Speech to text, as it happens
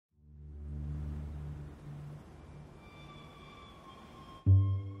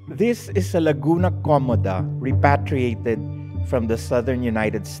This is a Laguna comoda repatriated from the southern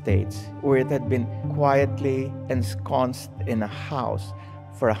United States, where it had been quietly ensconced in a house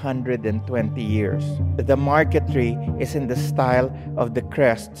for 120 years. The marquetry is in the style of the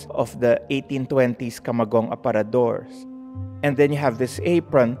crests of the 1820s kamagong aparadors. And then you have this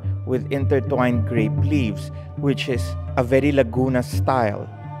apron with intertwined grape leaves, which is a very Laguna style.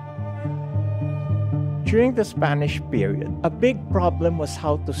 During the Spanish period, a big problem was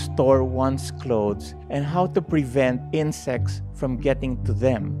how to store one's clothes and how to prevent insects from getting to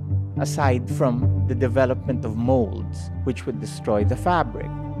them, aside from the development of molds, which would destroy the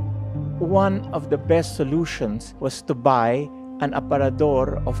fabric. One of the best solutions was to buy an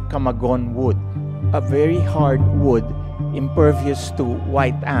aparador of kamagong wood, a very hard wood impervious to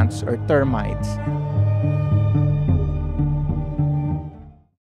white ants or termites.